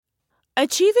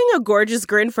Achieving a gorgeous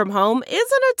grin from home isn't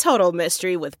a total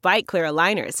mystery with Byte Clear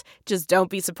aligners. Just don't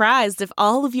be surprised if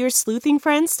all of your sleuthing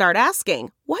friends start asking,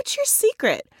 "What's your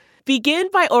secret?" Begin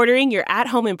by ordering your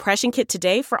at-home impression kit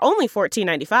today for only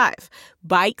 $14.95.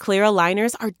 Byte Clear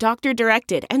aligners are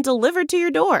doctor-directed and delivered to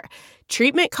your door.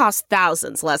 Treatment costs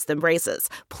thousands less than braces.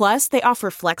 Plus, they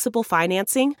offer flexible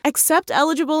financing, accept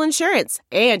eligible insurance,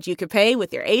 and you can pay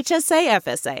with your HSA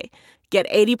FSA. Get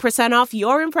 80% off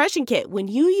your impression kit when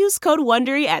you use code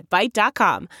WONDERY at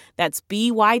Byte.com. That's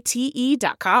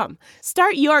BYTE.com.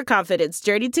 Start your confidence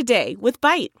journey today with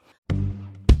Byte.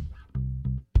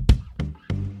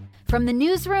 From the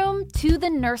newsroom to the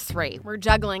nursery, we're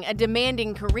juggling a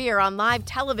demanding career on live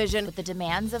television with the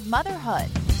demands of motherhood.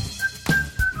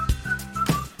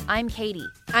 I'm Katie.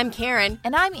 I'm Karen.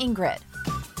 And I'm Ingrid.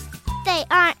 They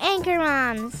are Anchor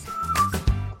Moms.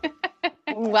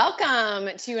 Welcome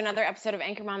to another episode of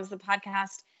Anchor Moms, the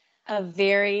podcast. A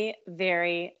very,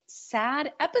 very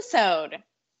sad episode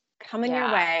coming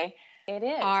your way. It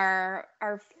is. Our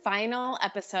final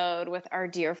episode with our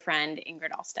dear friend,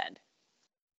 Ingrid Alstead.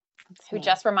 Who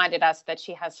just reminded us that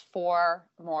she has 4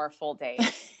 more full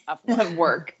days of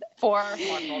work. 4 more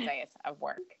full days of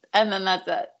work. And then that's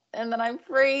it. And then I'm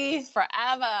free.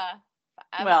 Forever.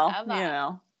 Well, you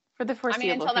know, for the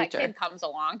foreseeable until future. that kid comes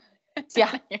along.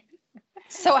 Yeah.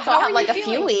 So how are like you a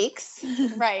feeling? few weeks.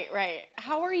 Right.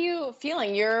 How are you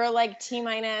feeling? You're like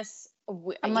T-minus,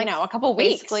 I'm like, a couple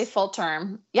weeks. Basically full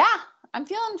term. Yeah. I'm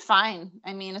feeling fine.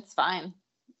 I mean, it's fine.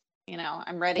 You know,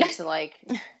 I'm ready to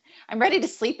I'm ready to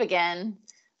sleep again,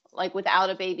 like without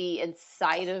a baby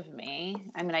inside of me.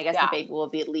 I mean, I guess the baby will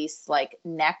be at least like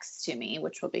next to me,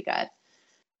 which will be good.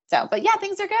 So, but yeah,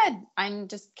 things are good. I'm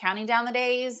just counting down the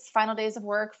days, final days of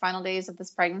work, final days of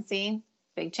this pregnancy,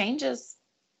 big changes,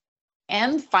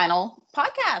 and final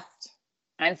podcast.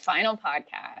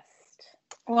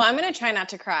 Well, I'm going to try not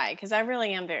to cry because I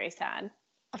really am very sad.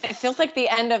 It feels like the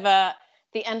end of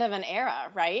an era,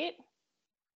 right?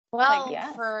 Well,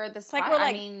 for this,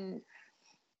 I mean,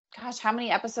 gosh, how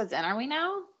many episodes in are we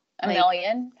now? A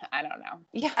million? I don't know.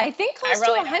 Yeah, I think close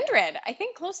to 100. I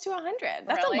think close to 100.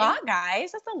 That's a lot,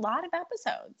 guys. That's a lot of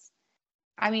episodes.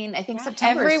 I mean, I think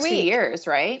September is 2 years,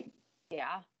 right?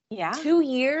 Yeah. 2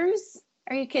 years?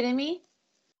 Are you kidding me?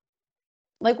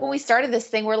 Like when we started this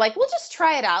thing, we're like, we'll just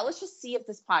try it out. Let's just see if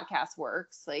this podcast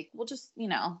works. Like, we'll just,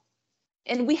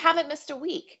 and we haven't missed a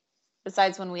week.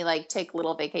 Besides when we take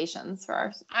little vacations for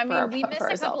our, we missed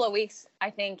a couple of weeks.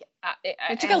 I think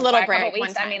we took a little break.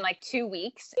 Weeks, I mean, 2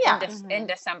 weeks. In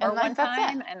December and one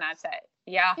time, and that's it.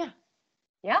 Yeah.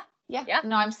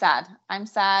 No, I'm sad.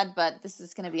 But this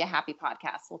is going to be a happy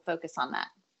podcast. We'll focus on that.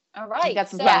 All right. We got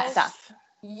some fun stuff.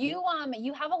 You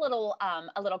have a little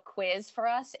quiz for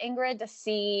us, Ingrid, to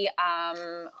see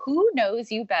who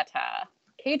knows you better,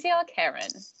 Katie or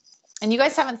Karen. And you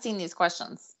guys haven't seen these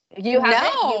questions. You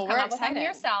haven't. No, You've come up with them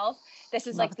yourself. This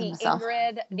is like the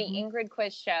Ingrid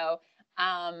quiz show.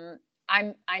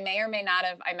 I may or may not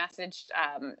have. I messaged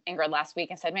Ingrid last week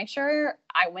and said, make sure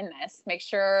I win this. Make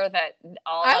sure that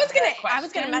all. I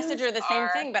was gonna message her the same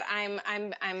thing, but I'm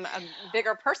a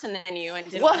bigger person than you and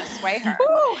didn't want to sway her.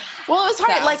 Well, it was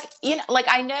hard.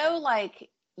 I know,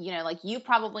 you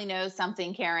probably know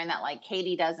something, Karen, that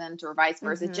Katie doesn't, or vice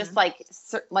versa. Mm-hmm.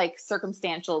 Just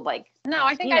circumstantial, No,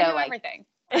 I think I know everything.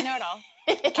 I know it all.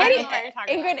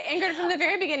 Ingrid, from the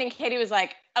very beginning, Katie was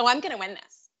like, "Oh, I'm going to win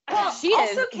this." Well, she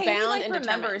also, is Katie bound and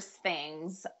remembers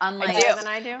things unlike than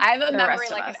I do. I have a memory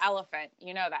like an elephant.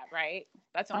 You know that, right?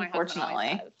 That's what my husband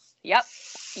always says.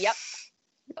 Yep.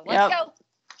 So let's go.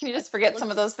 Can you just forget some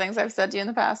of those things I've said to you in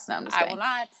the past? No, I'm just kidding. I will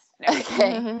not.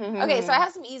 No. Okay, so I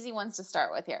have some easy ones to start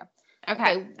with here.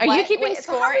 Okay. Are you keeping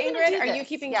score, Ingrid? Are you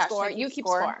keeping score? You keep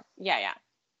score. Yeah.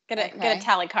 Get a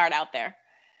tally card out there.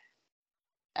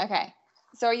 Okay.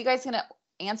 So are you guys going to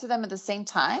answer them at the same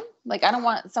time? I don't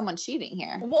want someone cheating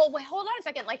here. Well, wait, hold on a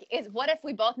second. What if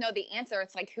we both know the answer?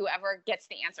 It's whoever gets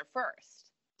the answer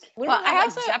first. We don't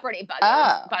have Jeopardy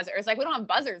buzzers. We don't have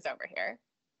buzzers over here.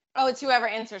 Oh, it's whoever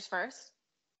answers first?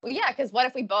 Well, yeah, because what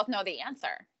if we both know the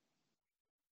answer?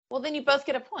 Well, then you both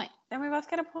get a point. Then we both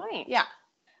get a point. Yeah.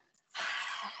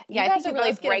 You guys are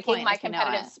really breaking my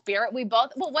competitive spirit. We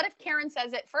both. Well, what if Karen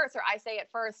says it first, or I say it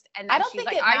first, and then I don't she's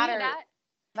think it matters.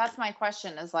 That's my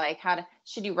question. Is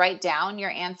should you write down your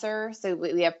answer so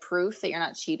we have proof that you're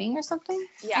not cheating or something?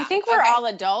 Yeah. I think we're all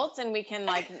adults and we can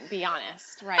be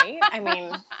honest, right? I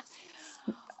mean.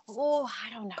 Oh, I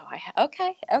don't know.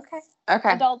 Okay.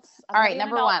 Adults. All right.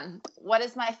 Number 1. What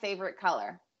is my favorite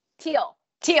color? Teal.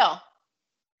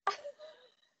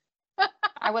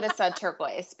 I would have said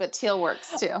turquoise, but teal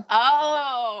works too.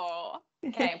 Oh.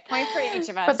 Okay, point for each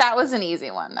of us. But that was an easy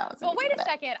one. That was. Well, wait a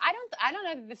second. I don't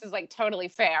know that this is like totally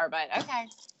fair, but okay.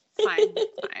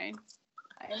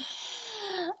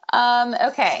 Fine.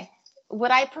 Okay.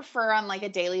 Would I prefer on like a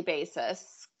daily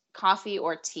basis coffee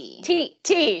or tea?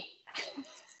 Tea.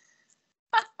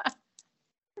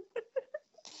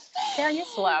 Karen, you're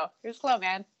slow. You're slow,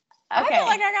 man. Okay. Okay. I feel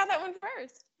like I got that one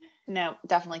first. No,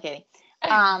 definitely Katie.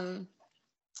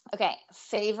 Okay.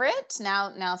 Favorite.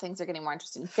 Now things are getting more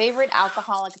interesting. Favorite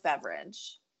alcoholic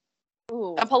beverage.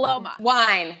 Ooh. A Paloma.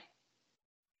 Wine.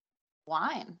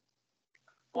 Wine.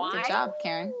 Wine. Good job,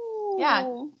 Karen. Yeah.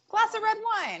 Glass of red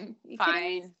wine. You kidding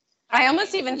me? Fine. I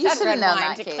almost even You said should've red known wine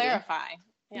that, to Katie. clarify.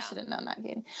 You Yeah. should have known that,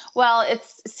 Katie. Well,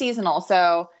 it's seasonal,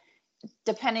 so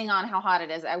depending on how hot it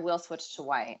is, I will switch to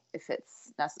white if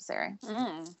it's necessary.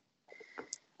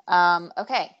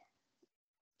 Okay.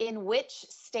 In which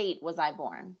state was I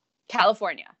born?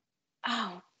 California.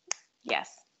 Oh,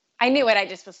 yes. I knew it. I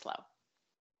just was slow.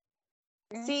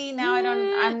 See, now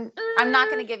I'm not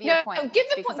going to give you a point. Give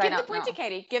the because point. I Give the don't point to know.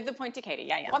 Katie. Give the point to Katie.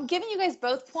 Yeah. Well, I'm giving you guys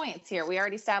both points here. We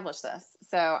already established this.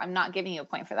 So I'm not giving you a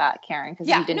point for that, Karen, because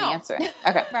Yeah, you didn't no. answer it.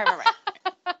 Okay. Right.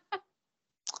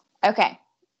 Okay.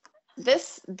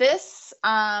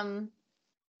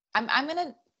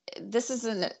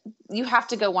 You have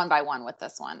to go one by one with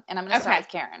this one. And I'm going to start Okay. with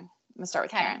Karen. I'm going to start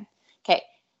with Okay. Karen. Okay.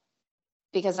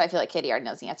 Because I feel like Katie already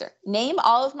knows the answer. Name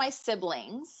all of my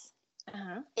siblings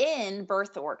Uh-huh. in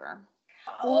birth order.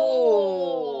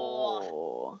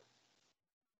 Oh.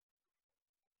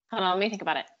 Hold on. Let me think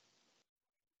about it.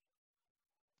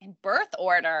 In birth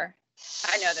order.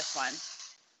 I know this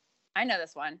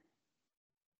one.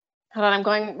 Hold on.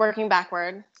 I'm working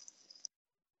backward.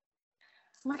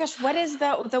 Oh my gosh. What is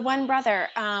the one brother?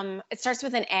 It starts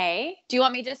with an A. Do you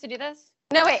want me just to do this?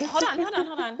 No, wait. Hold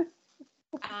on.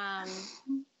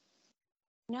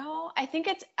 No, I think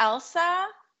it's Elsa.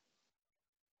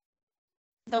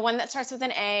 The one that starts with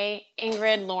an A,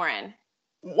 Ingrid, Lauren.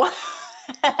 What?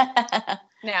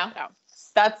 No.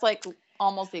 That's like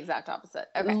almost the exact opposite.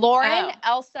 Okay. Lauren, Oh.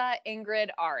 Elsa, Ingrid,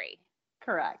 Ari.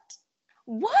 Correct.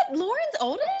 What? Lauren's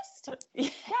oldest? Yeah,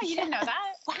 you didn't know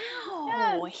that.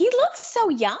 Wow. He looks so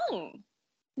young.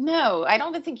 No, I don't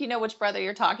even think you know which brother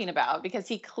you're talking about because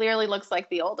he clearly looks like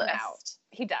the oldest. No,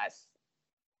 he does.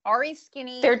 Ari's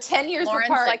skinny. They're 10 years Lauren's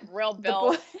apart. like real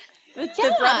built.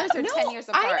 The brothers are 10 years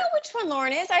apart. I know which one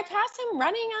Lauren is. I passed him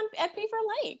running at Beaver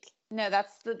Lake. No,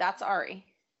 that's Ari.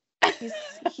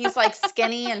 He's like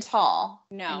skinny and tall.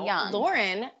 No, and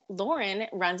young. Lauren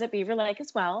runs at Beaver Lake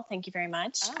as well. Thank you very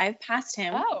much. Oh. I've passed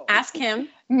him. Oh. Ask him.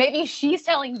 Maybe she's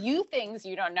telling you things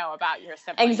you don't know about your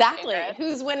siblings. Exactly. Ingrid.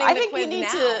 Who's winning I the think quiz you need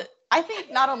now? to. I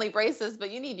think not only braces,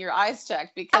 but you need your eyes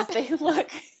checked because they look.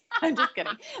 I'm just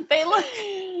kidding. They look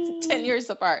 10 years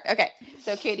apart. Okay,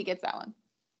 so Katie gets that one.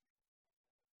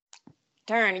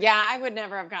 Darn. Yeah, I would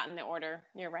never have gotten the order.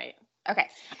 You're right. Okay.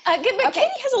 But Okay.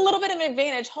 Katie has a little bit of an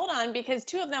advantage. Hold on, because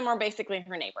two of them are basically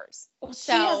her neighbors.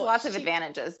 She has lots of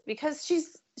advantages because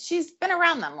she's been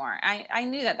around them more. I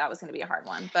knew that was going to be a hard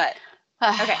one, but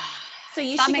okay. So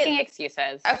you Stop should making get.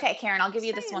 excuses. Okay, Karen, I'll give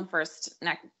you this one first.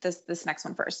 This next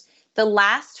one first. The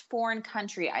last foreign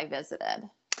country I visited.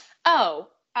 Oh,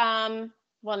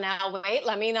 well now wait,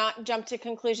 let me not jump to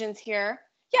conclusions here.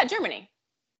 Yeah, Germany.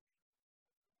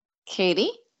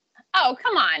 Katie. Oh,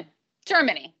 come on.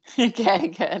 Germany. Okay,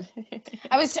 good.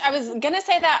 I was gonna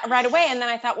say that right away, and then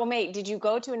I thought, well, mate, did you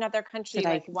go to another country Did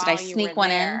I- like did while I you sneak were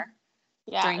one in there?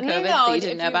 Yeah, during no, COVID no, that you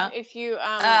didn't know if about? If you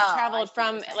I traveled see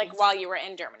from what you're like saying. while you were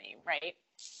in Germany, right?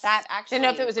 That actually. Didn't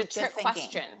know if it was a good trick thinking.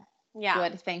 question. Yeah,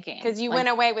 Good thinking. because you Like, went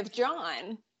away with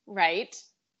John, right?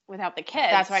 Without the kids.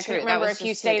 That's so I true. couldn't That remember was if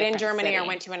you just to a stayed in different Germany or city.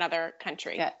 went to another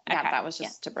country. Yeah, Okay. that was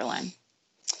just to Berlin.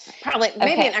 Probably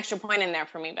maybe Okay. an extra point in there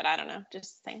for me, but I don't know.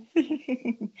 Just saying.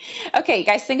 Okay,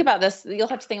 guys, think about this. You'll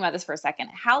have to think about this for a second.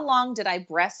 How long did I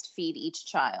breastfeed each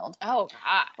child? Oh,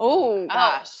 God. Oh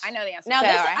Gosh. I know the answer. Now So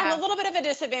this, I I'm have- a little bit of a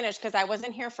disadvantage because I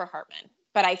wasn't here for Hartman,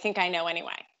 but I think I know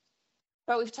anyway.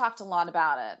 But we've talked a lot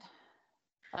about it,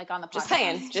 like on the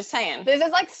podcast. Just saying. This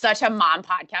is like such a mom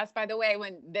podcast, by the way,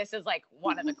 when this is like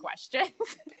one of the questions.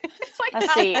 It's like, Let's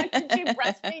how see. long did you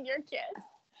breastfeed your kids?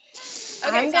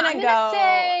 I'm so gonna go-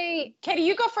 say Katie,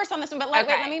 you go first on this one, but wait,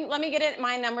 Okay. let me get it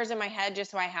my numbers in my head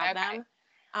just so I have Okay. them.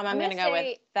 I'm I'm gonna gonna go with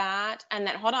say- that, and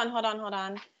then hold on.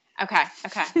 Okay.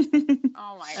 oh my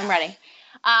God. I'm ready.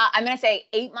 I'm going to say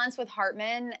 8 months with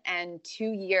Hartman and 2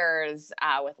 years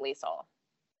with Liesel.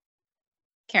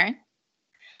 Karen?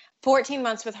 14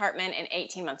 months with Hartman and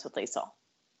 18 months with Liesel.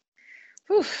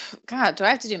 Oof, God, do I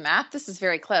have to do math? This is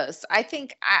very close. I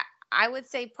think I would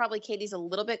say probably Katie's a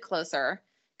little bit closer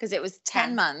because it was 10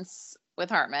 Okay. months with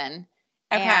Hartman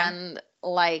Okay. and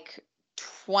like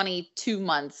 22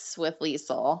 months with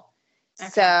Liesl. Okay.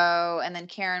 So, and then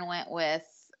Karen went with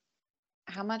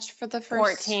how much for the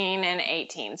first? 14 and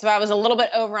 18. So I was a little bit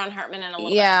over on Hartman and a little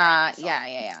bit.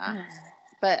 Yeah.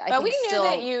 But I think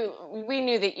we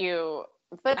knew that you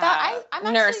But that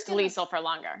I'm nursed Liesl for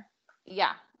longer.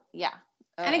 Yeah.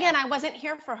 Oh, and again, I wasn't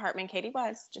here for Hartman. Katie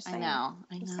was. Just saying. I know.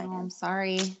 I'm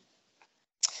sorry.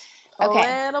 A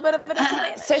little bit of a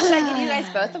disappointment. So should I give you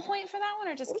guys both a point for that one,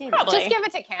 or just Katie? Probably. Just give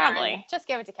it to Karen. Probably. Just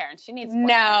give it to Karen. She needs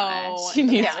points. She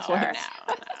needs points.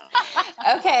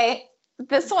 No. Okay,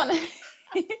 this one.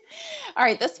 All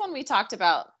right, this one we talked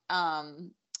about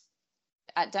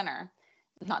at dinner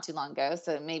not too long ago,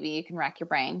 so maybe you can rack your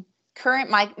brain.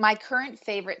 My current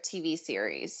favorite TV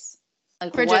series.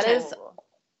 Like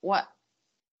what?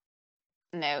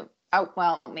 No. Oh,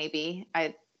 well, maybe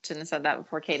I shouldn't have said that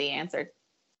before Katie answered.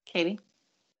 Katie?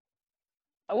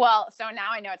 Well, so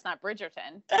now I know it's not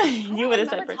Bridgerton. You would have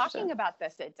said Bridgerton. We were talking about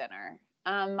this at dinner.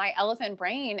 My elephant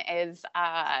brain is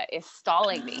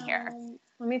stalling me here.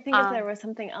 Let me think if there was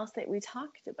something else that we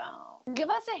talked about. Give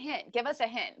us a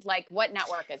hint. Like, what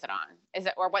network is it on?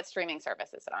 Or what streaming service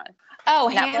is it on? Oh,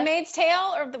 Netflix? Handmaid's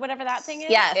Tale or whatever that thing is?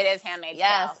 Yes. It is Handmaid's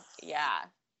Tale. Yeah.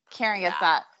 Karen gets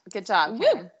that. Good job,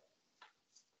 Karen.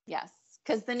 Yes,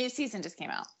 because the new season just came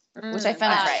out, which I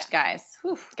finished, guys.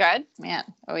 Whew. Good. Man.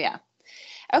 Oh, yeah.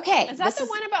 Okay. Is that the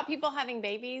one about people having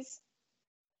babies?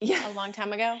 Yeah. A long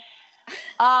time ago?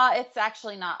 It's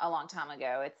actually not a long time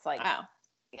ago. It's like,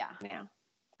 yeah.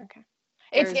 Okay.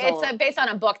 It's based on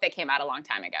a book that came out a long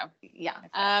time ago. Yeah.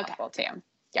 Okay.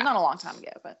 Yeah. Not a long time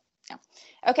ago, but yeah.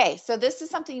 Okay. So this is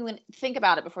something you would think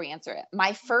about it before you answer it.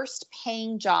 My first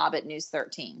paying job at News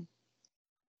 13.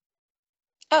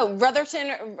 Oh,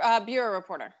 Rutherton bureau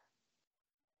reporter.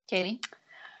 Katie?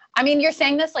 I mean, you're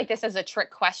saying this like this is a trick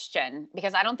question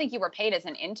because I don't think you were paid as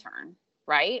an intern,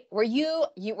 right? Were you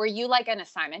like an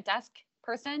assignment desk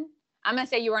person? I'm going to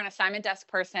say you were an assignment desk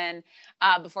person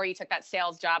before you took that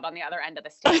sales job on the other end of the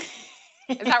state.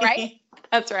 Is that right?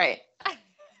 That's right.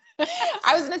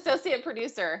 I was an associate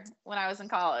producer when I was in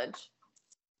college.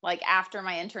 Like after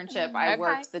my internship, I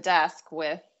worked the desk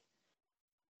with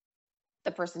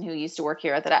the person who used to work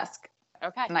here at the desk.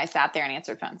 Okay. And I sat there and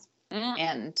answered phones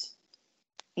and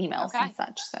emails and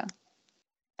such. So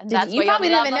and that's you probably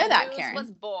didn't even know that, Karen.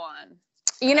 Was born.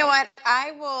 You know what?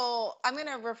 I'm going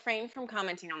to refrain from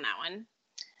commenting on that one.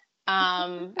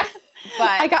 But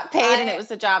I got paid and it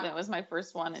was a job and it was my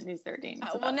first one at News 13.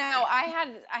 Well, no, I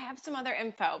have some other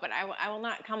info, but I will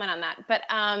not comment on that. But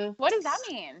what does that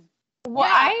mean?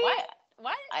 Well,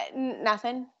 what?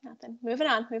 Nothing. Moving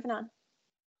on.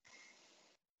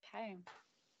 Okay.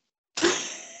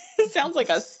 It sounds like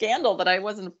a scandal that I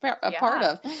wasn't a part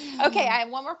of. Okay, I have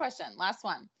one more question. Last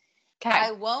one. Okay.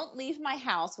 I won't leave my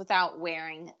house without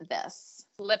wearing this.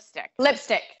 Lipstick.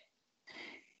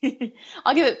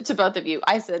 I'll give it to both of you.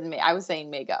 I was saying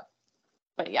makeup.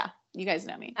 But yeah, you guys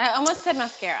know me. I almost said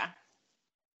mascara.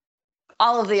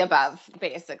 All of the above,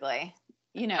 basically.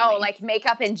 You know. Oh, like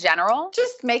makeup in general?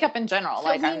 Just makeup in general.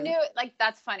 So we knew, like,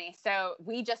 that's funny. So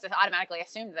we just automatically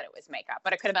assumed that it was makeup,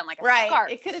 but it could have been like a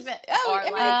scarf. It could have been. Oh, it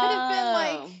could have been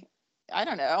like, I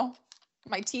don't know,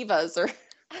 my Tevas or.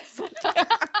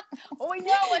 Oh,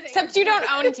 no, except you don't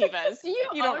own Tevas. You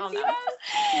don't own Tevas?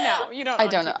 No, you don't. I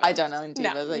don't know. I don't own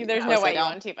Tevas. No, there's no way you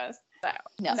own Tevas.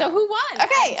 No. So who won?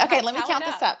 Okay. Let me count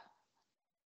this up.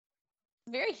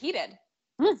 Very heated.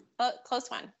 Close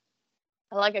one.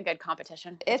 I like a good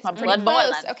competition. It's my pretty blood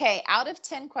close. boiling. Okay, out of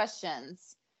 10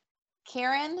 questions,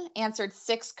 Karen answered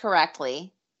 6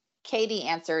 correctly. Katie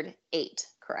answered 8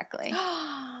 correctly.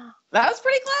 That was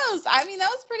pretty close. I mean, that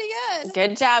was pretty good.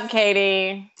 Good job,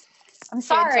 Katie. I'm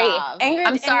sorry. Ingrid,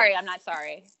 I'm sorry. I'm not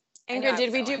sorry. Ingrid,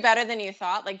 did we do better than you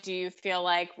thought? Like, do you feel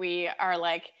like we are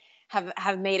like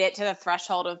have made it to the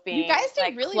threshold of being you guys did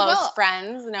like really close well.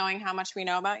 friends, knowing how much we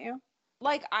know about you?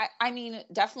 Like I mean,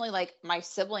 definitely. Like my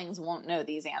siblings won't know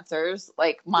these answers.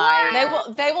 Like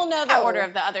they will know the order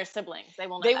of the other siblings. They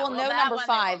will know number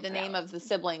 5, the name of the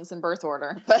siblings in birth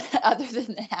order. But other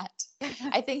than that,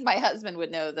 I think my husband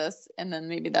would know this, and then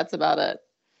maybe that's about it.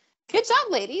 Good job,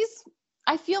 ladies.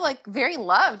 I feel like very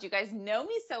loved. You guys know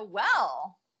me so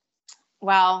well.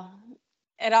 Well,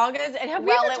 it all goes. And have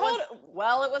we ever told?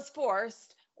 It was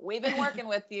forced. We've been working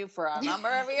with you for a number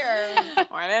of years.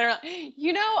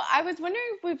 You know, I was wondering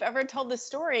if we've ever told the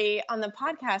story on the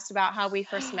podcast about how we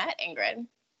first met, Ingrid.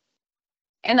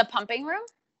 In the pumping room?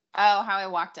 Oh, how I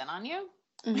walked in on you?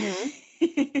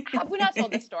 Mm-hmm. Have we not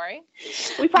told the story?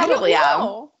 We probably have.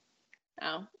 Oh,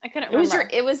 I couldn't remember.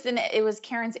 It was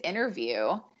Karen's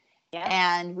interview. Yes.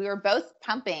 And we were both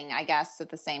pumping, I guess, at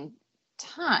the same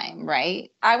time,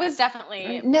 right? I was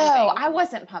definitely No, pumping. I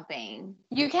wasn't pumping.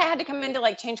 You had to come in to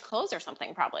like change clothes or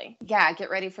something, probably. Yeah, get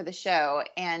ready for the show.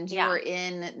 And you were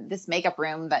in this makeup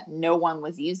room that no one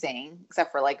was using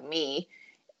except for like me.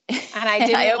 And I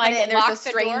didn't I opened like it and lock there's a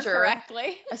the door stranger,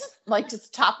 correctly. like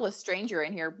just topless stranger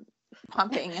in here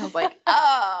pumping. I was like,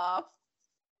 oh,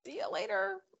 see you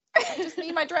later. I just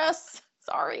need my dress.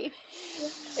 Sorry.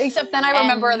 Except then I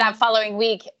remember that following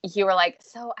week, you were like,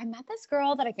 so I met this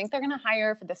girl that I think they're going to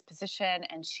hire for this position.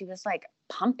 And she was like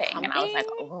pumping. And I was like,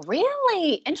 oh,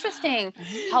 really? Interesting.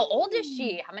 How old is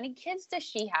she? How many kids does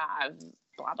she have?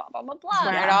 Blah, blah, blah, blah, blah.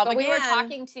 Where it all But we were began.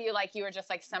 talking to you like you were just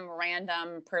like some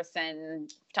random person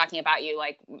talking about you.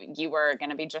 Like you were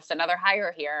going to be just another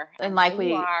hire here. And like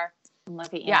you are. Look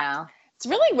at you Yeah. now. It's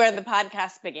really where the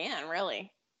podcast began,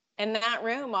 really. In that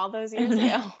room all those years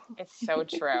ago. It's so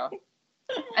true.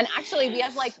 And actually, we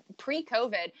have like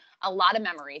pre-COVID a lot of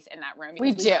memories in that room.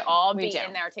 We because do. would all We be do.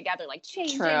 in there together, like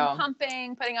changing, True.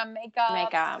 pumping, putting on makeup.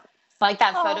 Makeup. Like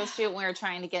that photo shoot when we were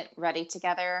trying to get ready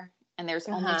together and there's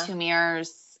only Uh-huh. 2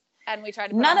 mirrors. And we tried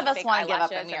to put None on of us fake wanna give up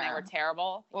a eyelashes, and they mirror. were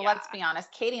terrible. Well, Yeah. let's be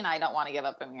honest. Katie and I don't want to give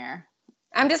up a mirror.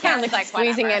 I'm just kind of Karen's like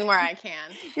like, squeezing whatever. in where I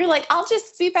can. You're like, I'll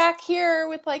just be back here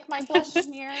with like my blush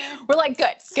mirror. We're like,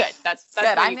 good. That's Good.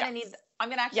 where I'm you gonna go. need. I'm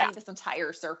gonna actually Yeah. need this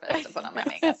entire surface to put on my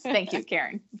makeup. Thank you,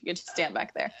 Karen. If you could just stand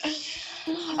back there.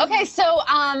 Okay, so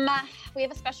we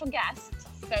have a special guest.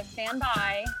 So stand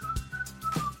by.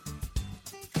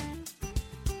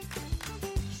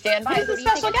 Stand by. Who's the Who do you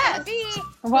think special it's gonna guest? be?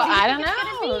 Well, Who do you I think don't it's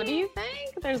gonna know. Who be? do you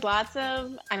think? There's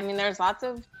lots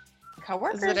of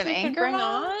coworkers Is it an we could anchor bring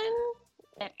mom? on.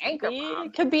 An anchor It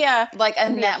mom. could be a Like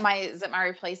Could be is it my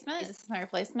replacement? Is this my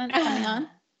replacement coming on?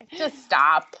 Just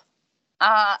stop.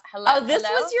 Hello. Oh, this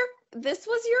hello?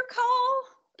 was your call.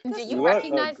 Do you What a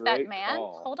recognize that great man?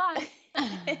 call. Hold on.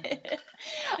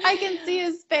 I can see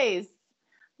his face.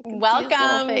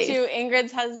 welcome face. to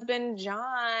Ingrid's husband,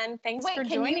 John. Thanks Wait, for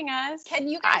can you- joining us. Can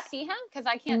you guys see him? Because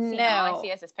I can't see him. All No. I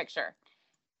see is his picture.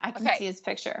 I can Okay. see his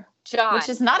picture, John. which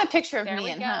is not a picture of There me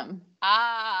we and go. him.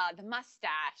 The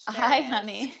mustache. There Hi, it is.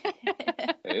 honey.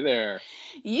 Hey there.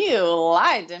 You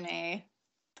lied to me.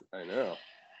 I know.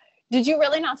 Did you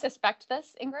really not suspect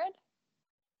this, Ingrid?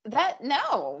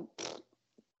 No.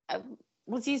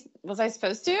 Was I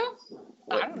supposed to?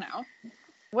 I don't know.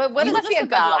 What you is must be this a good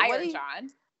about? liar, What do you, John.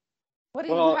 what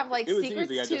do Well, you have like it was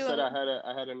secrets easy. I just said to?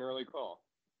 I had an early call.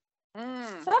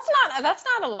 Mm. That's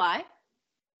not a lie.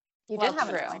 You Well, did have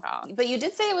true. a phone call. But you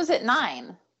did say it was at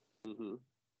 9. Mm-hmm.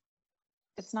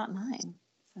 It's not 9.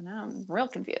 So now I'm real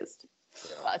confused.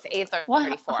 Well, it's 8:34.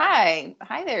 Well,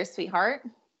 hi there, sweetheart.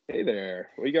 Hey there.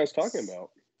 What are you guys talking about?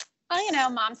 Oh, you know,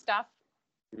 mom stuff.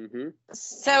 Mm-hmm.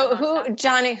 So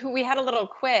Johnny, we had a little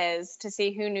quiz to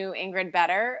see who knew Ingrid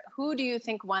better. Who do you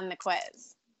think won the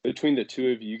quiz? Between the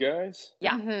two of you guys?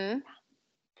 Yeah. Mm-hmm.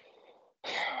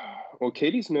 Well,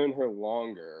 Katie's known her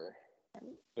longer.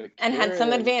 But And had some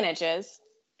Karen- advantages.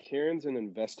 Karen's an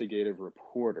investigative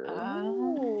reporter.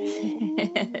 Oh.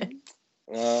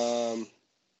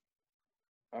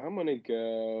 I'm going to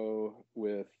go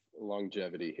with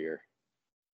longevity here.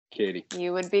 Katie.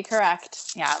 You would be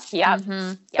correct. Yeah. Yep.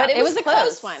 Mhm. But it was a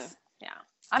close close. one. Yeah.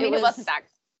 I mean, It it, was wasn't that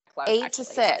close. 8 actually.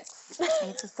 to 6.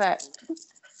 8 to 6.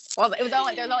 Well, there's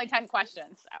only 10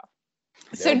 questions. So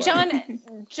So Yeah,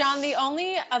 John, the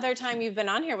only other time you've been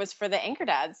on here was for the Anchor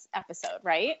Dads episode,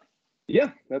 right?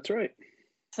 Yeah, that's right.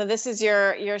 So this is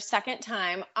your second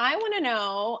time. I want to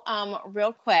know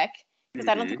real quick, because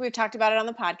I don't think we've talked about it on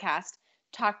the podcast.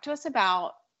 Talk to us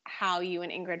about how you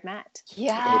and Ingrid met.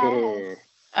 Yeah. Oh,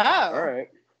 Oh. all right.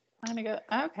 I'm gonna go.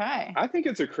 Okay. I think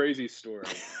it's a crazy story.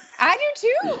 I do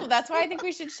too. That's why I think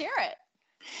we should share it.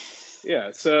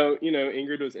 Yeah, so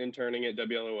Ingrid was interning at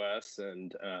WLOS,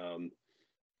 and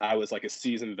I was like a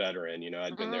seasoned veteran.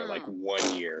 I'd been there like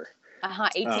 1 year.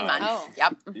 18 Um, months. Oh.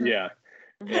 Yep. Yeah,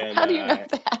 and How do you know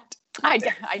that? I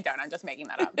don't. I'm just making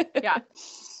that up. Yeah.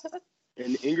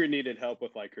 and Ingrid needed help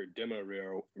with like her demo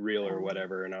reel or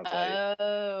whatever, and I was like,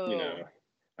 Oh.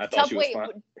 I thought she was Wait,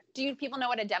 fine. do people know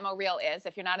what a demo reel is?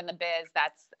 If you're not in the biz,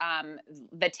 that's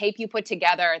the tape you put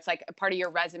together. It's like a part of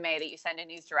your resume that you send to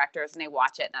news directors, and they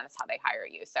watch it, and that's how they hire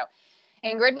you. So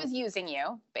Ingrid was using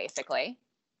you, basically.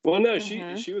 Well, no,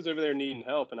 Mhm. she was over there needing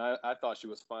help, and I thought she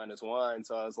was fine as wine,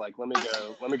 so I was like, let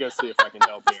me go see if I can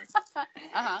help here.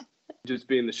 Uh-huh. Just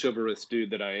being the chivalrous dude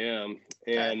that I am,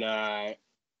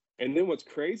 and then what's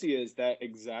crazy is that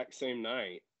exact same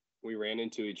night we ran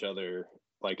into each other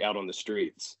like out on the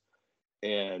streets,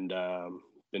 and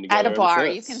been together At a ever bar.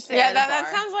 since. You can say Yeah, at a that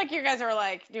bar. sounds like you guys are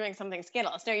like doing something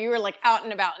scandalous. No, you were like out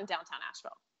and about in downtown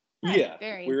Asheville. Yeah,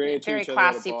 Very, we ran into very each other at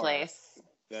a classy bar. place.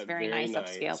 that very nice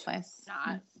upscale place.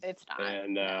 It's not.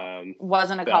 And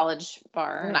wasn't a college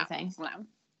bar or anything. No.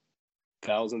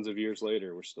 Thousands of years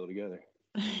later, we're still together.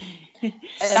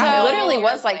 That literally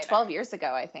was like 12 years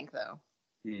ago, I think, though.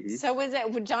 Mm-hmm. So was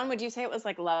it, John, would you say it was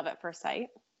like love at first sight?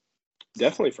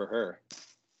 Definitely for her.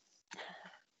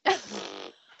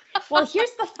 Well,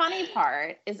 here's the funny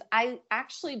part is I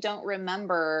actually don't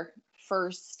remember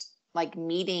first like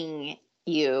meeting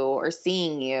you or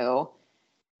seeing you.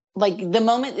 Like the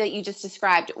moment that you just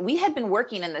described, we had been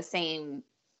working in the same,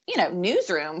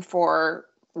 newsroom for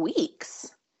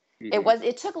weeks. Mm-hmm.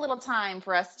 It took a little time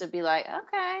for us to be like,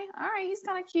 okay, all right, he's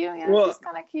kind of cute. Yeah, he's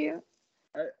kind of cute.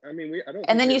 I mean, I don't.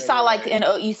 And then you saw like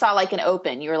an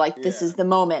open. You were like, this is the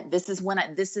moment. This is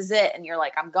this is it. And you're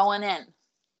like, I'm going in.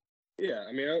 Yeah,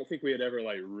 I mean, I don't think we had ever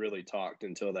like really talked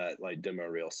until that like demo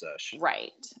reel sesh.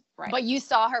 Right. But you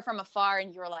saw her from afar,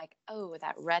 and you were like, "Oh,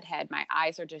 that redhead! My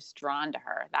eyes are just drawn to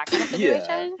her." That kind of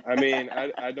situation. Yeah, I mean,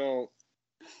 I don't.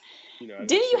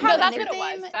 Didn't you have that's a what it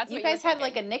nickname? was. That's you what guys you were had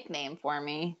like a nickname for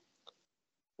me.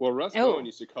 Well, Russ Bowen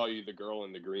used to call you the girl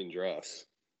in the green dress.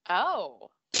 Oh.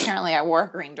 Apparently, I wore a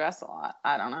green dress a lot.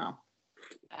 I don't know.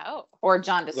 Oh. Or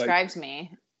John describes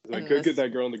me. Like, go get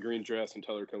that girl in the green dress and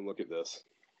tell her to come look at this.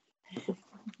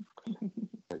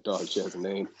 Like, dog, she has a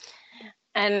name.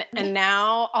 And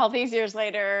now, all these years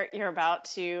later, you're about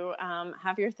to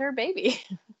have your third baby.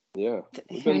 Yeah.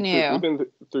 Who knew? We've been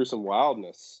through some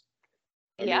wildness.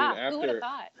 I mean, Who would have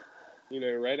thought?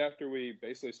 Right after we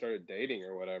basically started dating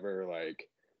or whatever, like,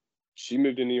 she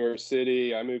moved to New York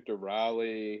City, I moved to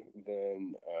Raleigh,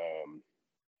 then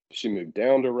she moved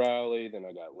down to Raleigh, then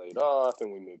I got laid off,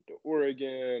 and we moved to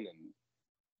Oregon, and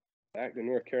back to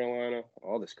North Carolina,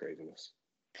 all this craziness.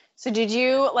 So did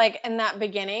you, like, in that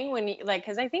beginning, when you, like,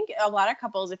 because I think a lot of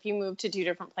couples, if you move to two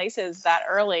different places that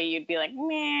early, you'd be like,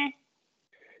 meh.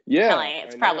 Yeah.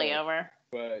 It's probably over.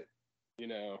 But,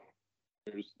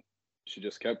 she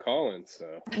just kept calling,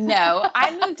 so. No,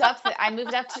 I moved up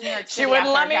to New York City. She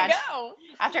wouldn't let me go.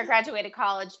 After I graduated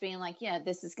college, being like,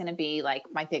 this is going to be like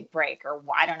my big break, or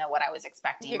I don't know what I was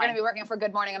expecting. You're going to be working for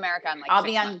Good Morning America in like I'll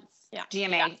 6 be on months.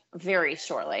 GMA very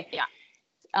shortly. Yeah.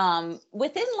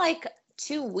 Within like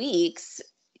 2 weeks,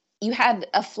 you had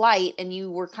a flight and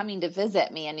you were coming to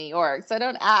visit me in New York. So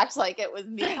don't act like it was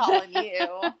me calling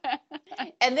you.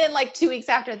 And then like 2 weeks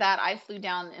after that, I flew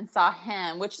down and saw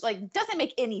him, which like doesn't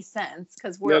make any sense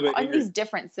because we're in these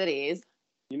different cities.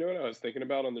 You know what I was thinking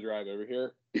about on the drive over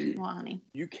here? Well, honey.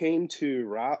 You came to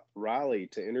Raleigh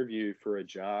to interview for a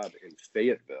job in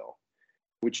Fayetteville,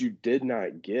 which you did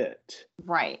not get.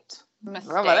 Right.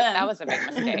 Mistake. That was a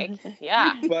big mistake.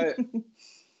 Yeah. But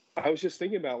I was just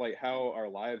thinking about like how our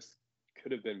lives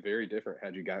could have been very different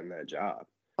had you gotten that job.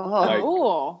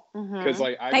 Oh, because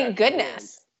like thank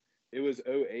goodness. It was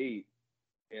 2008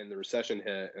 and the recession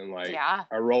hit, and like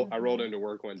I rolled into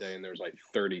work one day and there was like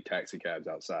 30 taxi cabs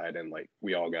outside, and like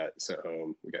we all got sent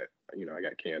home. We got I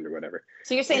got canned or whatever.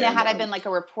 So you're saying that had I been like a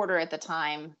reporter at the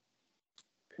time,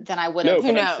 then I would have. No,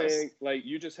 who knows? I'm saying, like,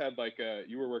 you just had like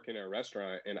you were working at a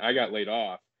restaurant, and I got laid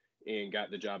off and got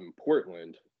the job in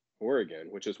Portland, Oregon,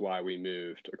 which is why we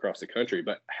moved across the country.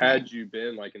 But had you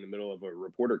been like in the middle of a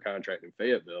reporter contract in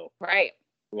Fayetteville, right,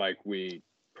 like we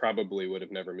probably would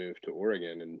have never moved to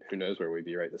Oregon, and who knows where we'd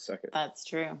be right this second. That's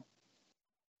true.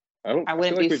 I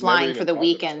wouldn't be flying for the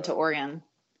weekend to Oregon.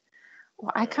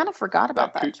 Well, I kind of forgot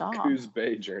about that job. Coos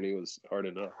Bay journey was hard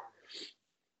enough.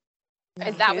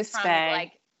 That was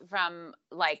from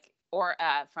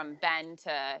Bend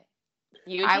to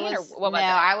Eugene, I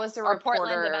was a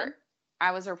reporter. I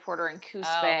was a reporter in Coos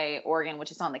Bay, Oregon, which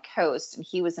is on the coast, and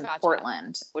he was in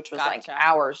Portland, which was like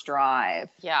hours drive.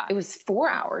 Yeah, it was 4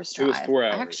 hours drive. It was 4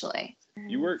 hours actually.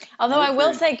 You worked. Although I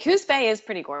will say, Coos Bay is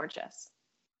pretty gorgeous.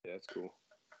 Yeah, it's cool.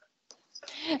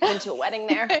 Went to a wedding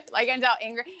there. Like I tell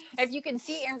Ingrid, if you can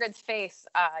see Ingrid's face,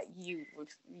 you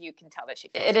can tell that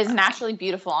it is naturally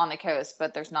beautiful on the coast,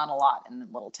 but there's not a lot in the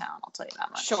little town. I'll tell you that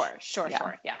much. Sure.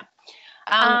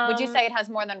 Would you say it has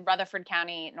more than Rutherford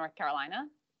County, North Carolina?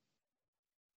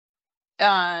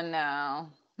 No,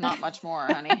 not much more,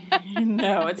 honey.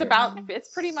 No, it's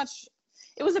pretty much.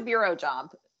 It was a bureau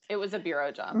job.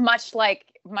 Much like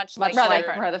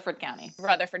Rutherford County.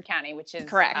 Rutherford County, which is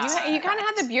correct. You kind of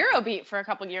had the bureau beat for a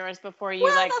couple years before you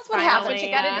that's what happens.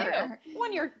 You got to do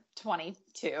when you're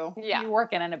 22. Yeah, you're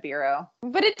working in a bureau.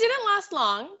 But it didn't last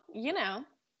long, Yeah,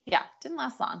 didn't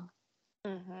last long.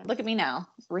 Mm-hmm. Look at me now,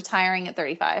 retiring at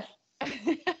 35.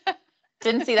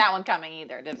 Didn't see that one coming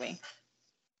either, did we?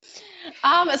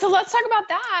 So let's talk about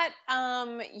that.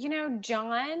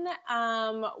 John,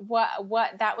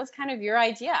 what that was kind of your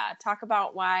idea. Talk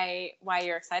about why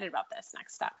you're excited about this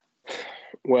next step.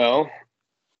 Well,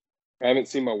 I haven't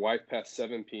seen my wife past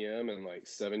 7 p.m. in like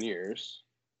 7 years.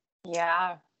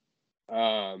 Yeah.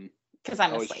 Because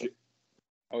I'm asleep.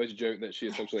 I always joke that she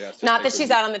essentially has to. Not that she's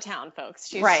out on the town, folks.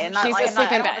 She's, right, and not she's like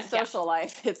asleep in bed. A social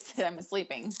life. It's I'm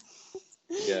sleeping.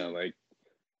 Yeah, like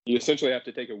you essentially have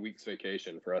to take a week's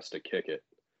vacation for us to kick it.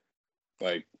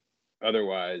 Like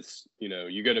otherwise,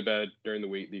 you go to bed during the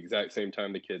week the exact same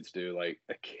time the kids do. Like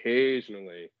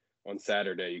occasionally on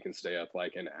Saturday you can stay up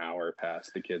like an hour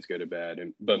past the kids go to bed,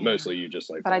 but mostly you just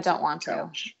like. But I don't want to.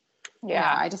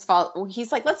 Yeah, I just fall.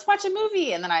 He's like, let's watch a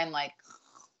movie, and then I'm like.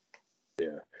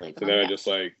 Yeah. So then I just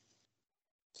like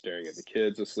staring at the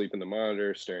kids asleep in the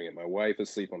monitor, staring at my wife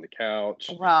asleep on the couch.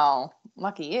 Well,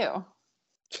 lucky you.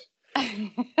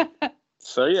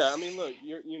 So yeah, I mean, look,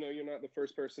 you're not the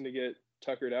first person to get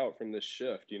tuckered out from this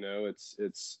shift.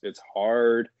 It's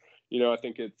hard. I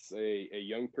think it's a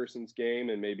young person's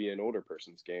game and maybe an older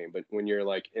person's game. But when you're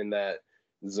like in that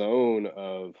zone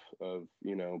of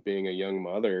being a young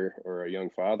mother or a young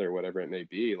father, whatever it may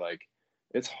be, like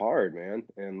it's hard, man.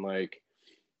 And like,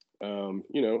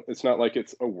 it's not like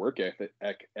it's a work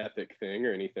ethic thing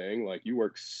or anything. Like you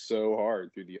work so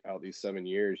hard throughout these 7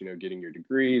 years, getting your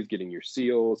degrees, getting your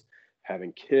SEALs,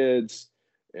 having kids.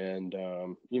 And,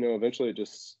 eventually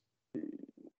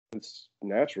it's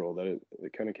natural that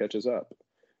it kind of catches up.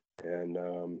 And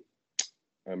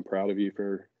I'm proud of you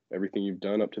for everything you've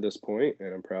done up to this point.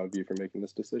 And I'm proud of you for making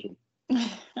this decision.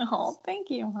 Oh, thank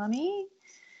you, honey.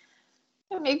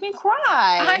 It made me cry.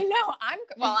 I know. I'm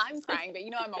crying, but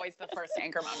I'm always the first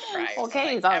anchor mom to cry.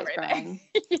 Okay, he's always crying.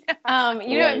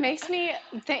 It makes me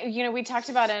think, we talked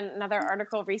about another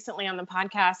article recently on the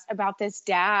podcast about this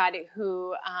dad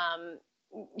who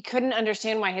couldn't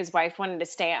understand why his wife wanted to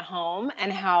stay at home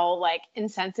and how like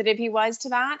insensitive he was to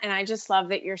that. And I just love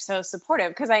that you're so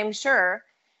supportive, because I'm sure,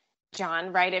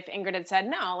 John, right, if Ingrid had said,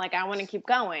 no, like I want to keep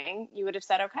going, you would have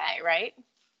said, okay, right?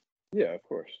 Yeah, of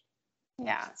course.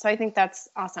 Yeah. So I think that's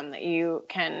awesome that you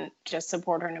can just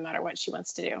support her no matter what she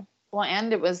wants to do. Well,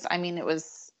 and it was,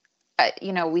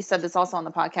 we said this also on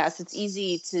the podcast. It's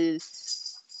easy to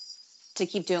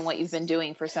keep doing what you've been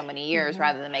doing for so many years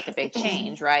rather than make a big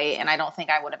change. Right. And I don't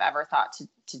think I would have ever thought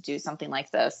to do something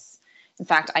like this. In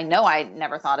fact, I know I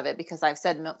never thought of it because I've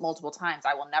said multiple times,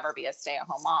 I will never be a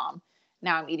stay-at-home mom.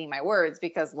 Now I'm eating my words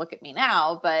because look at me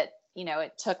now. But,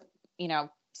 it took,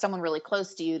 someone really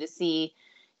close to you to see,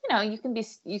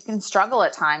 you can struggle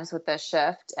at times with this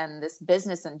shift and this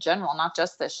business in general, not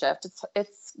just this shift.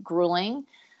 It's grueling.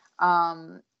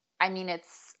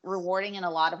 It's rewarding in a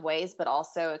lot of ways, but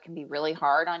also it can be really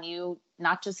hard on you,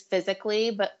 not just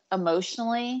physically, but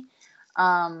emotionally.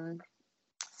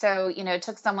 So, it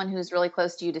took someone who's really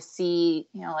close to you to see,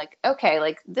 okay,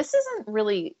 like this isn't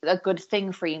really a good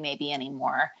thing for you maybe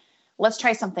anymore. Let's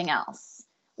try something else,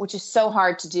 which is so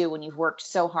hard to do when you've worked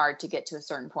so hard to get to a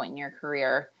certain point in your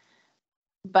career.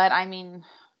 But I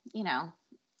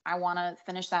want to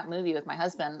finish that movie with my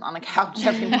husband on the couch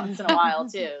every once in a while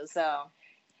too. So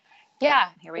yeah,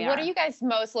 here we are. What are you guys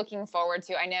most looking forward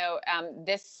to? I know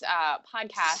this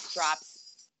podcast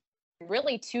drops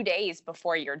really 2 days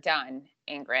before you're done,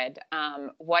 Ingrid.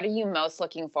 What are you most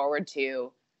looking forward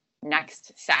to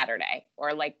next Saturday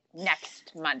or like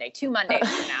next Monday, 2 Mondays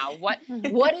from now?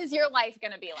 What is your life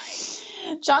going to be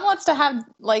like? John wants to have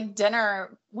like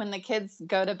dinner when the kids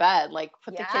go to bed, like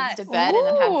put the kids to bed and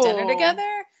then have dinner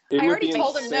together. I already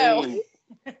told him no.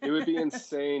 It would be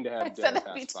insane to have dinner.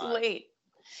 That'd be too late.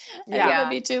 Yeah, it'd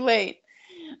be too late.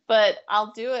 But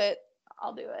I'll do it.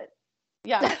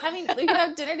 Yeah. We can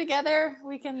have dinner together.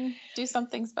 We can do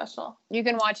something special. You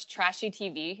can watch trashy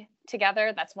TV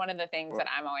together. That's one of the things that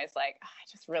I'm always like, I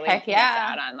just really miss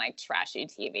out on like trashy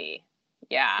TV.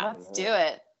 Yeah. Let's do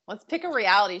it. Let's pick a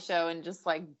reality show and just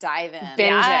like dive in.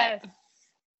 Binge it.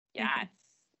 Yes.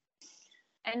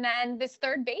 And then this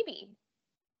third baby.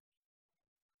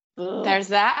 Ugh. There's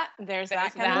that.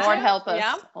 Lord help us.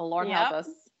 Yep. Oh, Lord help us.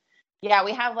 Yeah,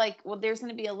 we have there's going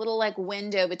to be a little like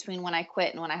window between when I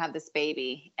quit and when I had this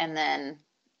baby, and then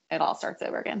it all starts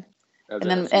over again. And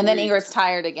then Ingrid's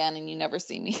tired again, and you never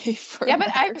see me. For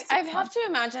but I have to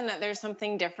imagine that there's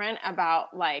something different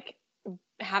about like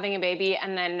having a baby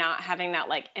and then not having that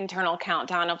like internal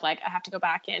countdown of like I have to go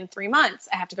back in 3 months,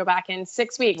 I have to go back in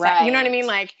 6 weeks. Right. You know what I mean?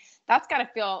 Like it's gonna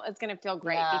feel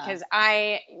great because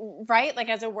like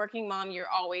as a working mom, you're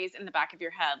always in the back of your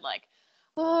head like,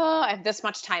 oh, I have this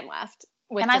much time left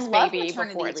with this baby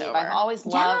before it's over. I've always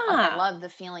loved, I love the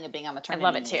feeling of being on maternity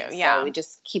leave. I love it too. Yeah. So we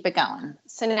just keep it going.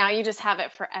 So now you just have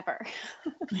it forever.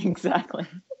 Exactly.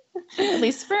 At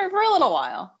least for a little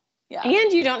while. Yeah.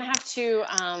 And you don't have to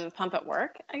pump at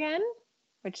work again,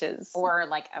 which is or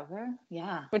like ever.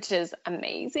 Yeah. Which is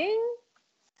amazing.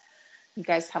 You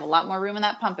guys have a lot more room in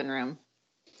that pumping room.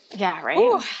 Yeah, right.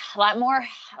 Ooh, a lot more.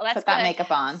 Let's Put that makeup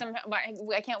on.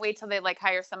 I can't wait till they like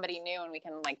hire somebody new and we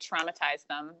can like traumatize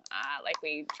them, like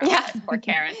we traumatized poor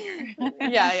Karen.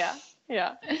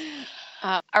 Yeah.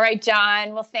 All right,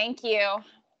 John. Well, thank you.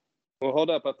 Well, hold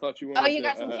up. I thought you wanted. Oh, you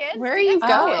got some kids? Where are you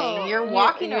going? Oh, You're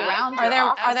walking around.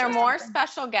 Are there more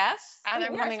special guests? Are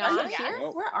there coming more on? special guests?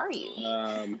 Nope. Where are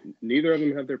you? Neither of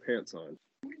them have their pants on.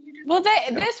 Well,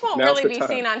 this won't Now's really the be time.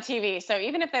 seen on TV, so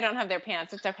even if they don't have their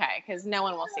pants, it's okay because no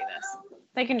one will see this.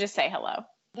 They can just say hello.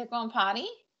 They're going potty?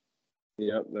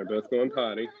 Yep, they're both going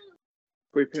potty.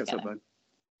 Put your pants up, bud.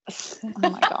 Oh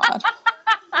my God.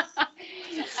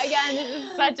 Again, this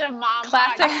is such a mom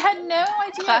Classic. I podcast. had no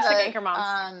idea. Classic that, anchor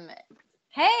moms. Um,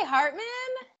 Hey, Hartman.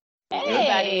 hey,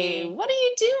 buddy. what are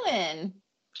you doing?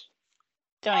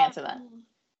 Don't answer that.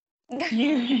 I'm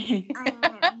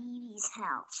at Evie's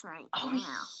house right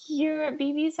now. You're at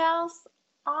BB's house?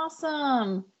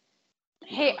 Awesome.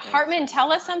 Hey, Hartman,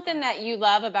 tell us something that you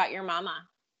love about your mama.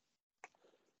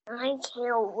 I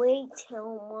can't wait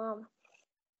till Mom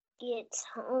gets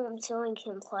home so I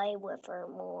can play with her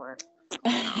more.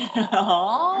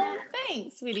 Oh,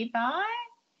 thanks, sweetie pie.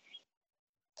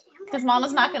 Because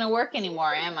Mama's not going to work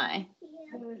anymore, am I?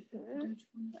 Mhm.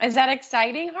 Is that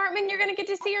exciting, Hartman? You're going to get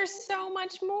to see her so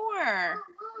much more.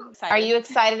 Are you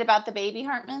excited about the baby,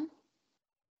 Hartman?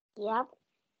 Yep.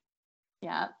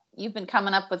 Yeah. You've been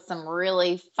coming up with some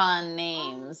really fun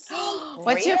names.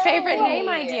 What's your favorite Really? name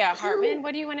idea, Hartman?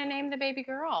 What do you want to name the baby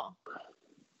girl?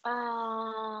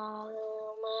 I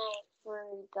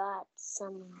forgot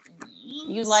some names.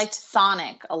 You liked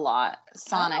Sonic a lot.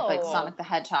 Sonic, like Oh. Sonic the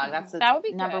Hedgehog. That's the That would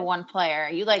be number good. one player.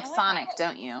 You like I like Sonic, that.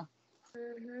 don't you?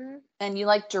 Mhm. And you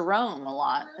like Jerome a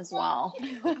lot as well.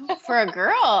 For a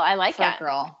girl, I like For a that.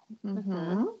 girl.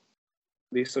 Mm-hmm.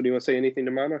 Lisa, do you want to say anything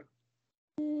to Mama?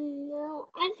 No,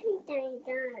 I think they're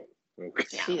done.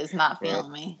 Okay. She is not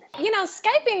feeling me. You know,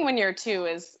 Skyping when you're two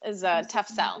is a tough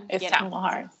sell. It's you a know? little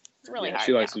hard. It's really Yeah, hard.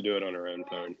 she likes to do it on her own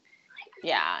phone.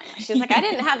 Yeah. She's like, I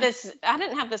didn't have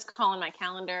this call in my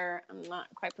calendar. I'm not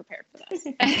quite prepared for this.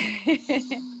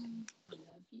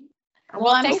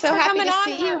 Well, I'm thanks so for happy coming to on,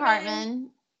 see you, Hartman. Hartman.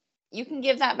 You can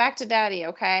give that back to Daddy,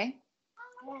 okay?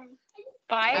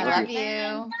 Bye, I love Hartman.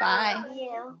 you. Bye.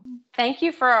 You. Thank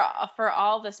you for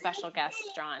all the special guests,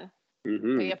 John.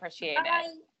 Mm-hmm. We appreciate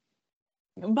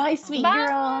it. Bye, sweet Bye.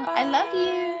 girl. I love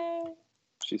you.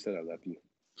 She said, "I love you."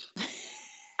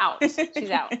 Out. She's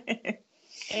out.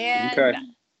 And Okay.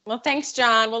 Well, thanks,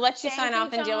 John. We'll let you Thank sign you,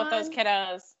 off and deal with those John.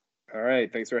 kiddos. All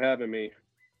right. Thanks for having me.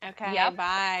 Okay. Yep.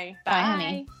 Bye. Bye,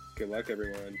 honey. Good luck,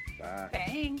 everyone. Bye.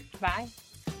 Thanks. Bye.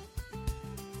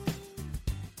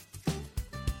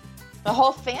 The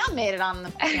whole fam made it on the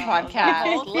podcast.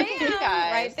 Whole Look at you fam,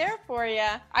 guys. right there for you.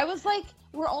 I was like,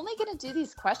 we're only going to do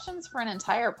these questions for an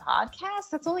entire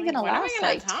podcast? That's only going to What are we last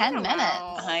gonna like talk 10 about?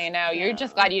 minutes. I know. You're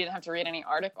just glad you didn't have to read any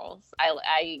articles.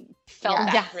 I felt Yeah.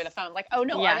 that Yeah. through the phone. Like, oh,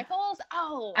 no Yeah. articles?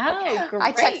 Oh, Oh, okay. great.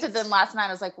 I texted them last night.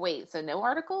 I was like, wait, so no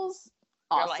articles?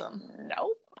 You're like, Awesome.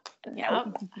 nope.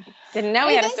 Yep. Didn't know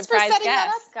we Hey, had a thanks surprise for setting guest.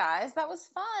 that up, guys. That was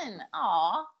fun.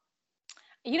 Aw.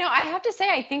 You know, I have to say,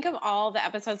 I think of all the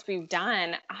episodes we've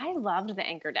done, I loved the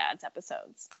Anchor Dads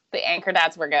episodes. The Anchor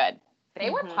Dads were good. They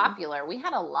were Mhm. popular. We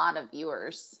had a lot of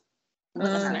viewers.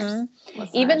 Listeners.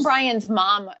 Even Brian's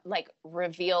mom like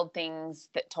revealed things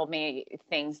that told me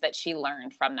things that she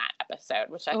learned from that episode,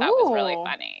 which I thought was really Ooh.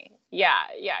 funny. Yeah.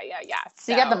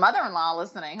 So you got the mother-in-law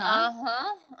listening, huh?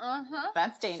 Uh-huh.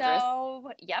 That's dangerous.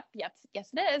 So, yes,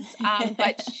 it is.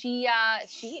 But she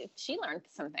learned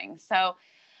some things. So,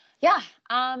 yeah.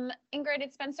 Ingrid,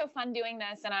 it's been so fun doing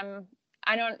this, and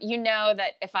you know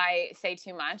that if I say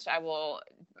too much, I will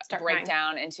Start break crying.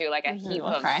 down into like a heap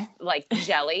of Okay. like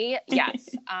jelly. Yes.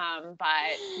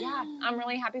 But yeah, I'm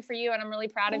really happy for you, and I'm really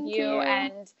proud of Thank you. you.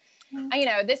 And you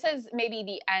know, this is maybe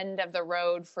the end of the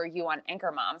road for you on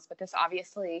Anchor Moms, but this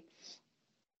obviously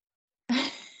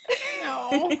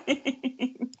No.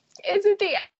 isn't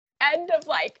the end of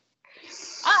like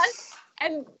us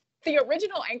and the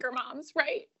original Anchor Moms,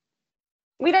 right?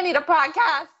 We don't need a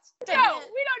podcast. No,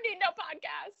 we don't need no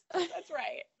podcast. That's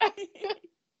right.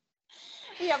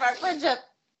 We have our friendship.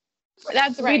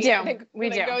 That's right. We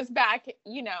do. That do. goes back,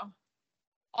 you know,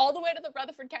 all the way to the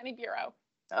Rutherford County Bureau.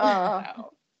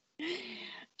 Oh. So,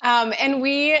 And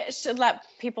we should let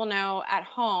people know at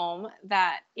home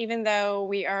that even though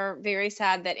we are very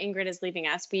sad that Ingrid is leaving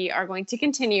us, we are going to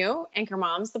continue Anchor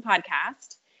Moms, the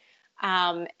podcast.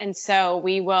 And so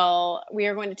we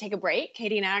are going to take a break.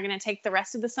 Katie and I are going to take the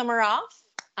rest of the summer off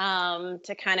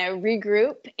to kind of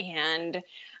regroup and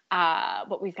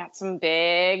But we've got some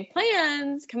big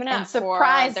plans coming up. And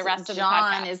surprise, for the rest of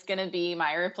John the podcast. is going to be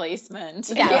my replacement.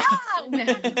 Yeah.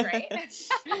 Great.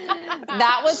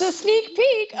 That was a sneak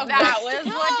peek of That what's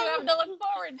was to what you come. have to look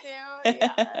forward to.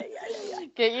 Yeah.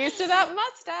 Get used to that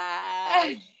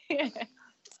mustache.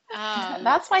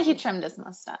 That's why he trimmed his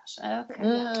mustache. Okay.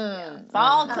 It's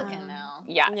all cooking now.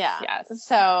 Yes. Yeah. Yes.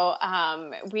 So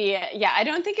I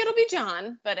don't think it'll be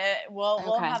John, but we'll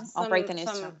Okay. have some. I'll break the news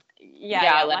to him.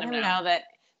 Yeah, let let him him know. know that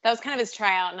was kind of his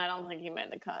tryout, and I don't think he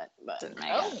made the cut. But Didn't make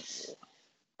it.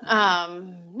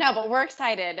 no, but we're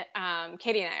excited.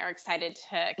 Katie and I are excited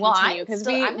to Well, continue I'm because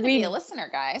going to be a listener,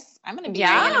 guys. I'm going to be.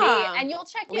 Yeah. And you'll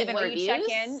check in. Leaving Will you check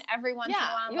reviews? in every once in a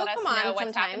Yeah, while? you'll Let us come on know what's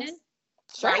sometimes. happening.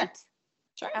 Sure. Right.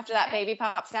 Sure. after that baby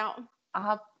pops out.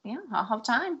 I'll have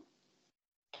time.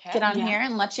 Get on here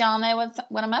and let y'all know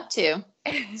what I'm up to.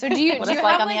 So do you What do it's you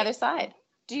like have on the other side.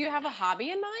 Do you have a hobby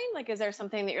in mind? Like, is there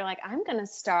something that you're like, I'm gonna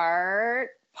start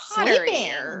pottery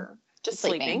Sleeping. or Just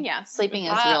sleeping? sleeping. Yeah, Sleeping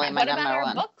is really my What about number our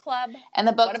one. book club? And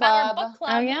the book What about club. our book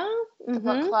club? Oh yeah. The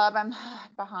book club. I'm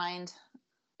behind.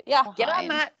 Yeah, get on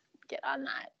Behind. that. Get on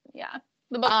that. Yeah.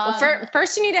 The book Well, club.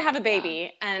 first you need to have a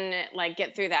baby and like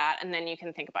get through that, and then you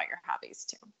can think about your hobbies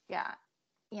too. Yeah.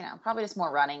 Probably just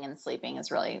more running and sleeping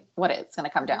is really what it's going to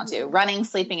come down to. Running,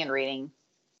 sleeping, and reading.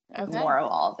 Okay. More of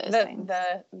all of those things.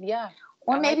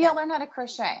 Or maybe I'll learn how to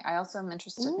crochet. I also am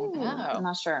interested in that. I'm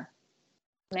not sure.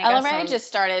 Ella Ray just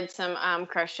started some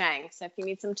crocheting, so if you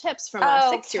need some tips from a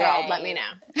 6-year-old, let me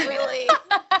know. Really?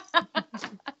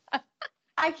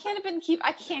 I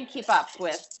can't keep up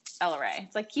with Ella Ray.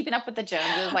 It's like keeping up with the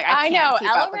Joneses. Like I know can't keep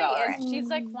Ella up with Ella Ray Ray. she's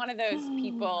like one of those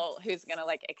people who's gonna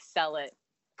like excel at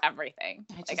everything.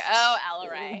 Just- Ella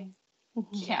Ray.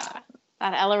 Yeah.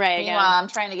 That Ella Ray again. Meanwhile, I'm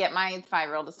trying to get my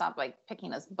 5-year-old to stop like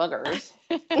picking his boogers.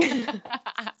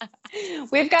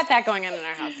 We've got that going on in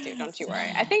our house too. Don't you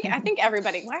worry. I think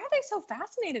everybody. Why are they so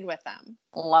fascinated with them?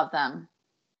 Love them.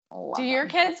 Do your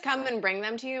kids come and bring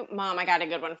them to you? Mom, I got a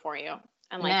good one for you.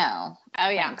 And like, No. oh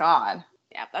yeah, Thank God.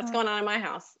 yeah, that's going on in my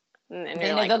house. And They you're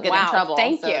know like, they'll get wow, in trouble.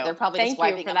 thank so you. They're probably Thank just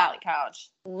wiping you for them on that the couch.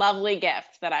 lovely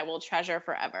gift that I will treasure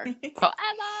forever.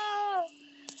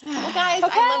 Well, guys,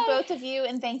 I love both of you,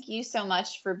 and thank you so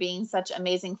much for being such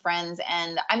amazing friends.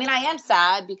 And I mean, I am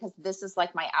sad because this is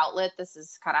like my outlet. This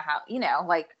is kind of how,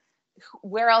 like,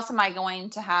 where else am I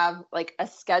going to have like a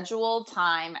scheduled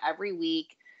time every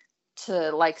week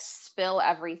to like spill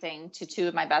everything to 2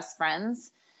 of my best friends?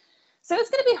 So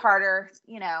it's going to be harder,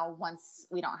 once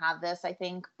we don't have this, I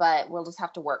think, but we'll just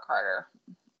have to work harder.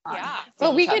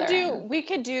 Well, we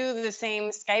could do the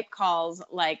same Skype calls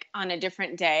like on a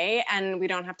different day, and we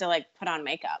don't have to like put on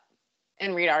makeup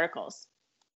and read articles.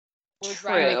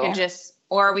 True. We could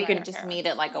just meet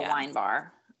at like a wine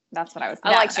bar. That's what I would.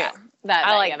 I like too.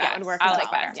 That would work. I as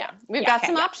like well. that. Yeah, we've got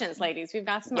some options, ladies. We've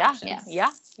got some options.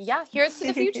 Yeah. Here's to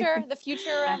the future. The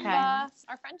future of Okay.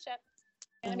 our friendship. It's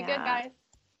gonna be good, guys.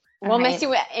 We'll miss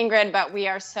you, Ingrid, but we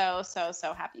are so, so,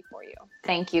 so happy for you.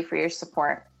 Thank you for your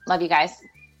support. Love you guys.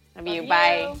 Love you.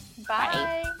 Bye.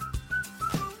 Bye.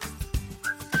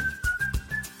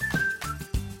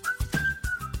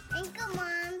 Anchor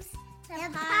Moms, the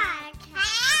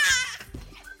podcast.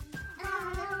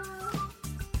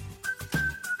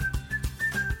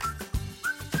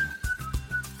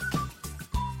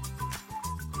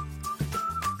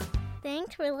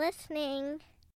 Thanks for listening.